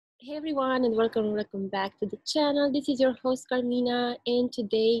Hey everyone, and welcome back to the channel. This is your host Carmina, and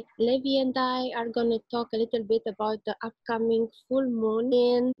today Levi and I are gonna talk a little bit about the upcoming full moon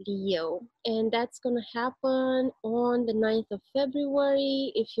in Leo, and that's gonna happen on the 9th of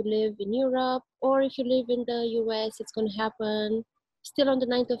February if you live in Europe, or if you live in the US, it's gonna happen still on the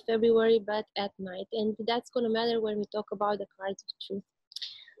 9th of February but at night, and that's gonna matter when we talk about the cards of truth.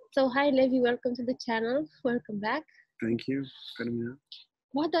 So hi Levi, welcome to the channel. Welcome back. Thank you, Carmina.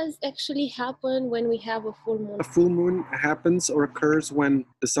 What does actually happen when we have a full moon? A full moon happens or occurs when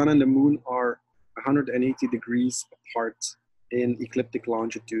the sun and the moon are 180 degrees apart in ecliptic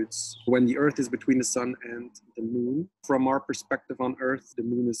longitudes. When the earth is between the sun and the moon, from our perspective on earth, the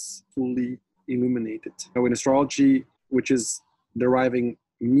moon is fully illuminated. Now in astrology, which is deriving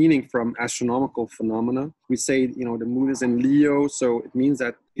meaning from astronomical phenomena, we say, the moon is in Leo, so it means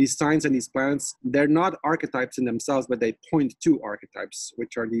that these signs and these planets, they're not archetypes in themselves, but they point to archetypes,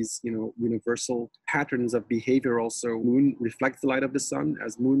 which are these, universal patterns of behavior. Also, moon reflects the light of the sun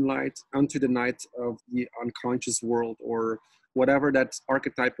as moonlight onto the night of the unconscious world, or whatever that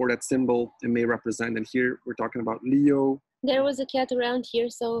archetype or that symbol it may represent. And here we're talking about Leo. There was a cat around here,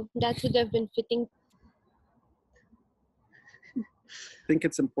 so that would have been fitting. I think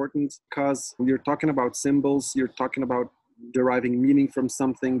it's important because you're talking about symbols, you're talking about deriving meaning from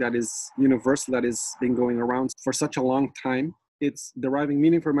something that is universal, that has been going around for such a long time. It's deriving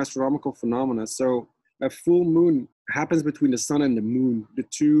meaning from astronomical phenomena. So a full moon happens between the sun and the moon, the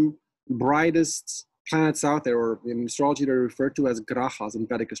two brightest planets out there, or in astrology they're referred to as grahas in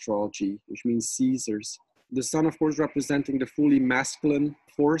Vedic astrology, which means Caesars. The sun, of course, representing the fully masculine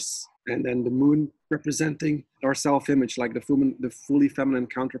force, and then the moon representing our self-image, like the fully feminine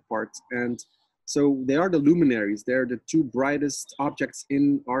counterpart. And so they are the luminaries. They're the two brightest objects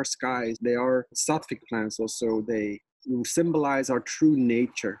in our skies. They are sattvic planets also. They symbolize our true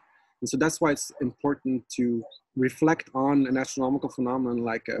nature. And so that's why it's important to reflect on an astronomical phenomenon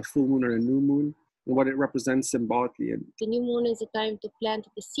like a full moon or a new moon and what it represents symbolically. And the new moon is a time to plant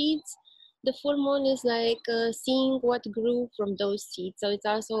the seeds. The full moon is like seeing what grew from those seeds. So it's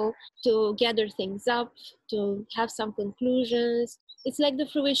also to gather things up, to have some conclusions. It's like the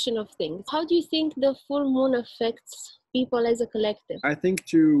fruition of things. How do you think the full moon affects people as a collective? I think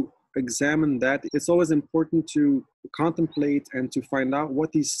to examine that, it's always important to contemplate and to find out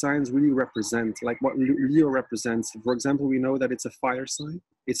what these signs really represent, like what Leo represents. For example, we know that it's a fire sign.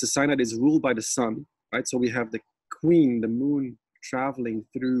 It's a sign that is ruled by the sun, right? So we have the queen, the moon, traveling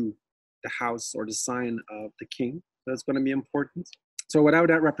through the house or the sign of the king. That's going to be important. So whatever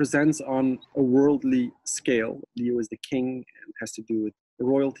that represents on a worldly scale, Leo is the king and has to do with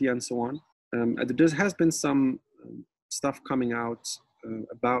royalty and so on. There has been some stuff coming out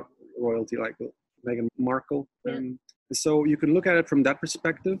about royalty, like Meghan Markle. Yeah. So you can look at it from that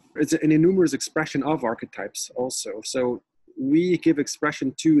perspective. It's an innumerous expression of archetypes also. So we give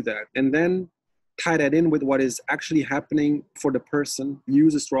expression to that. And then tie that in with what is actually happening for the person.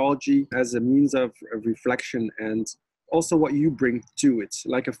 Use astrology as a means of reflection and also what you bring to it.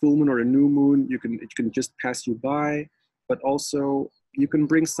 Like a full moon or a new moon, it can just pass you by, but also you can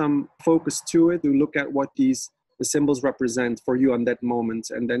bring some focus to it to look at what the symbols represent for you on that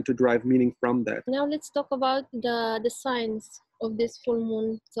moment and then to derive meaning from that. Now let's talk about the signs of this full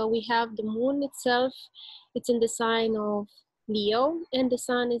moon. So we have the moon itself. It's in the sign of Leo, and the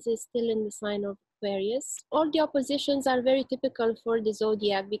sun is still in the sign of Aquarius. All the oppositions are very typical for the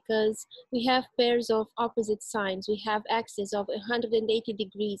zodiac because we have pairs of opposite signs. We have axes of 180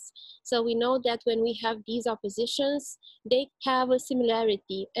 degrees. So we know that when we have these oppositions, they have a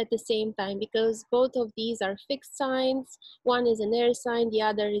similarity at the same time because both of these are fixed signs. One is an air sign, the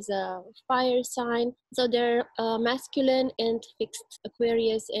other is a fire sign. So they're masculine and fixed,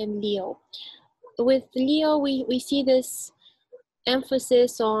 Aquarius and Leo. With Leo, we see this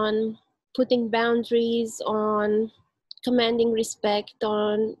emphasis on putting boundaries, on commanding respect,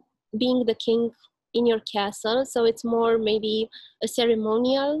 on being the king in your castle. So it's more maybe a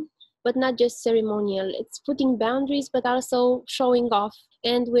ceremonial, but not just ceremonial. It's putting boundaries, but also showing off.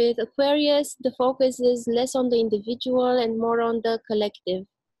 And with Aquarius, the focus is less on the individual and more on the collective.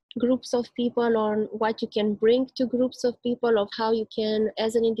 Groups of people, on what you can bring to groups of people, of how you can,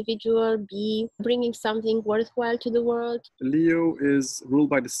 as an individual, be bringing something worthwhile to the world. Leo is ruled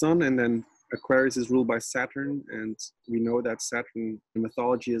by the sun, and then Aquarius is ruled by Saturn, and we know that Saturn in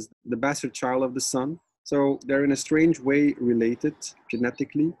mythology is the bastard child of the sun. So they're in a strange way related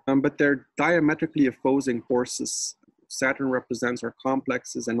genetically, but they're diametrically opposing forces. Saturn represents our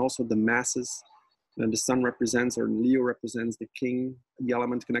complexes and also the masses. And the sun represents, or Leo represents, the king. The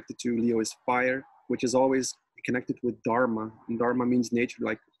element connected to Leo is fire, which is always connected with Dharma. And Dharma means nature,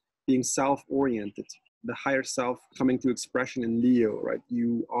 like being self-oriented, the higher self coming to expression in Leo, right?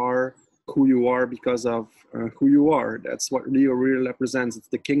 You are who you are because of who you are. That's what Leo really represents.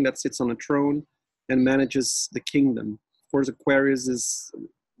 It's the king that sits on a throne and manages the kingdom. Of course, Aquarius is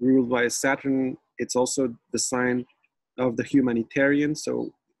ruled by Saturn. It's also the sign of the humanitarian. So,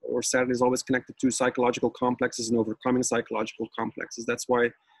 or Saturn is always connected to psychological complexes and overcoming psychological complexes. That's why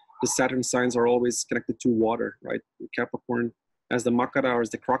the Saturn signs are always connected to water, right? Capricorn as the Makara or as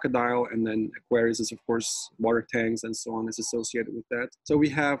the crocodile, and then Aquarius is, of course, water tanks and so on is associated with that. So we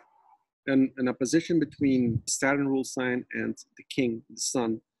have an opposition between Saturn rule sign and the king, the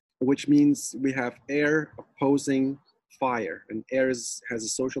sun, which means we have air opposing fire, and air has a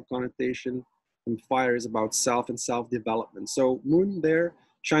social connotation, and fire is about self and self-development. So moon there,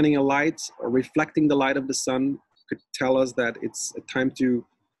 shining a light or reflecting the light of the sun, could tell us that it's a time to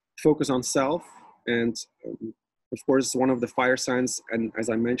focus on self. And of course, one of the fire signs, and as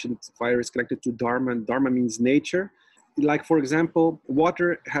I mentioned, fire is connected to Dharma, and Dharma means nature. Like, for example,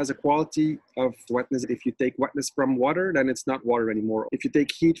 water has a quality of wetness. If you take wetness from water, then it's not water anymore. If you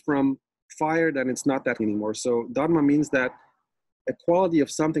take heat from fire, then it's not that anymore. So Dharma means that a quality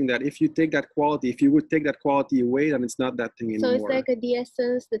of something that if you take that quality, if you would take that quality away, then it's not that thing anymore. So it's like the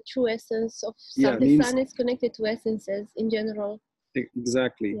essence, the true essence of sun. Yeah, the sun is connected to essences in general.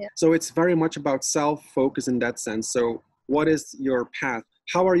 Exactly. Yeah. So it's very much about self-focus in that sense. So what is your path?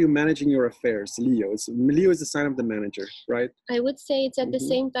 How are you managing your affairs? Leo is the sign of the manager, right? I would say it's at the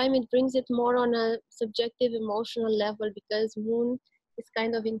same time, it brings it more on a subjective emotional level, because moon is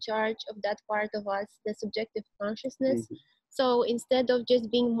kind of in charge of that part of us, the subjective consciousness. So instead of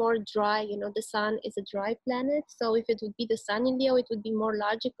just being more dry, the sun is a dry planet. So if it would be the sun in Leo, it would be more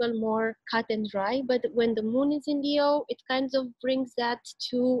logical, more cut and dry. But when the moon is in Leo, it kind of brings that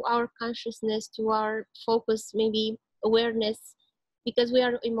to our consciousness, to our focus, maybe awareness, because we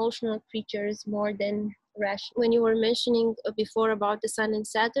are emotional creatures more than rational. When you were mentioning before about the sun and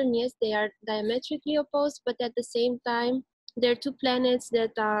Saturn, yes, they are diametrically opposed, but at the same time, they're two planets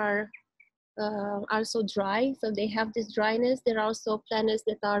that are also dry, so they have this dryness. There are also planets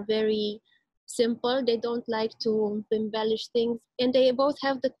that are very simple. They don't like to embellish things, and they both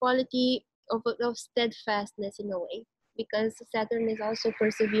have the quality of steadfastness in a way, because Saturn is also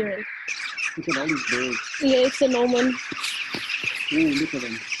perseverant. Look at all these birds. Yeah, it's an omen. Ooh, look at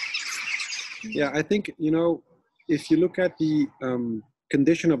them. Yeah, I think, if you look at the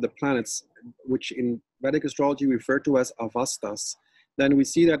condition of the planets, which in Vedic astrology we refer to as avastas, then we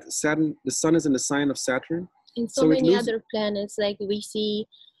see that Saturn, the sun is in the sign of Saturn. And so many other planets, like we see,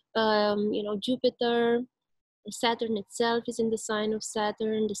 Jupiter, Saturn itself is in the sign of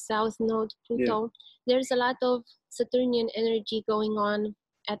Saturn, the south node, Pluto. Yeah. There's a lot of Saturnian energy going on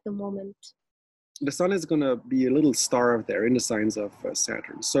at the moment. The sun is going to be a little star there in the signs of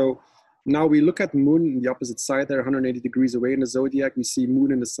Saturn. So now we look at moon in the opposite side there, 180 degrees away in the zodiac. We see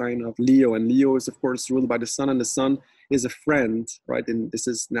moon in the sign of Leo, and Leo is, of course, ruled by the sun, and the sun is a friend, right? And this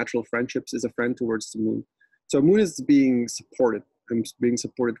is natural friendships, is a friend towards the moon. So moon is being supported and being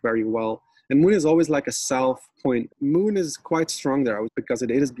supported very well. And moon is always like a self point. Moon is quite strong there because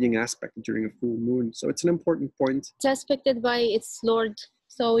it is being aspected during a full moon. So it's an important point. It's aspected by its lord.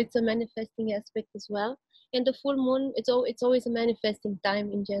 So it's a manifesting aspect as well. And the full moon, it's always a manifesting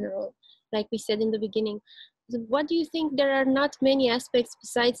time in general, like we said in the beginning. What do you think? There are not many aspects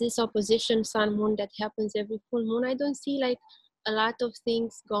besides this opposition sun-moon that happens every full moon. I don't see like a lot of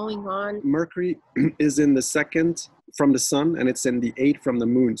things going on. Mercury is in the second from the sun, and it's in the 8th from the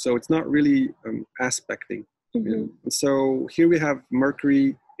moon. So it's not really aspecting. So here we have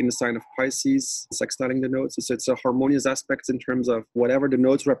Mercury in the sign of Pisces, sextiling the nodes. So it's a harmonious aspect in terms of whatever the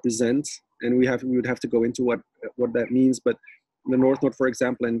nodes represent. And we would have to go into what that means. But the North Node, for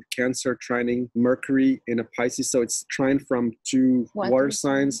example, in Cancer, trining Mercury in a Pisces. So it's trine from two water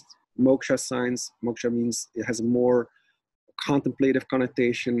signs, moksha signs. Moksha means it has a more contemplative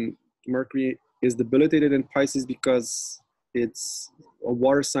connotation. Mercury is debilitated in Pisces because it's a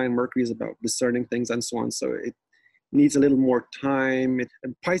water sign. Mercury is about discerning things and so on. So it needs a little more time.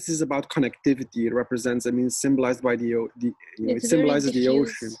 And Pisces is about connectivity. It represents, symbolized by it symbolizes the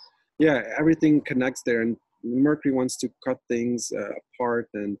ocean. Yeah, everything connects there. And Mercury wants to cut things apart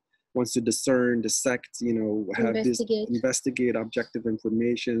and wants to discern, dissect, investigate objective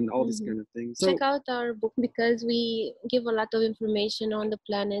information, all these kind of things. So, check out our book, because we give a lot of information on the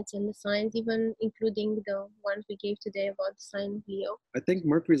planets and the signs, even including the ones we gave today about the sign of Leo. I think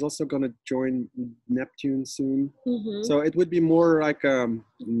Mercury is also going to join Neptune soon. So it would be more like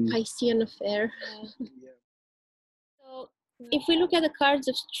Piscean affair. So if we look at the cards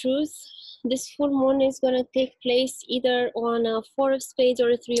of truth, this full moon is going to take place either on a 4 of spades or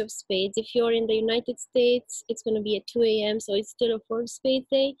a 3 of spades. If you're in the United States, it's going to be at 2 a.m., so it's still a 4 of spades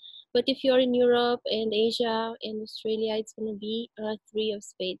day. But if you're in Europe and Asia and Australia, it's going to be a 3 of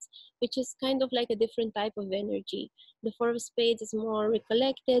spades, which is kind of like a different type of energy. The 4 of spades is more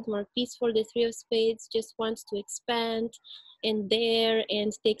recollected, more peaceful. The 3 of spades just wants to expand and dare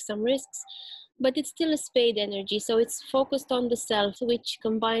and take some risks. But it's still a spade energy, so it's focused on the self, which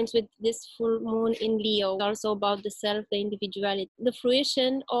combines with this full moon in Leo, also about the self, the individuality, the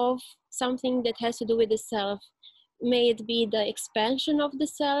fruition of something that has to do with the self. May it be the expansion of the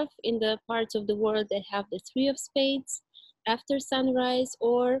self in the parts of the world that have the 3 of spades after sunrise,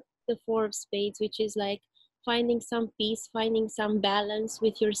 or the 4 of spades, which is like finding some peace, finding some balance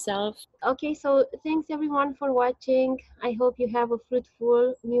with yourself. Okay, so thanks everyone for watching. I hope you have a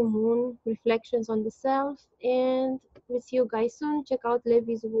fruitful new moon reflections on the self, and we'll see you guys soon. Check out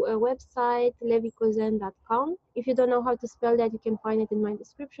Levi's website, levicosijn.com. If you don't know how to spell that, you can find it in my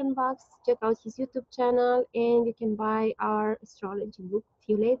description box. Check out his YouTube channel, and you can buy our astrology book.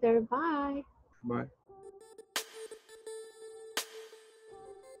 See you later. Bye. Bye.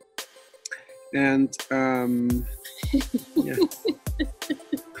 And yeah.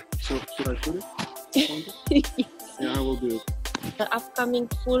 So should I put it? Yeah, I will do it. The upcoming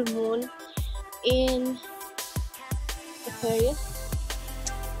full moon in Aquarius.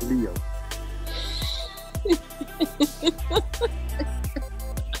 Leo.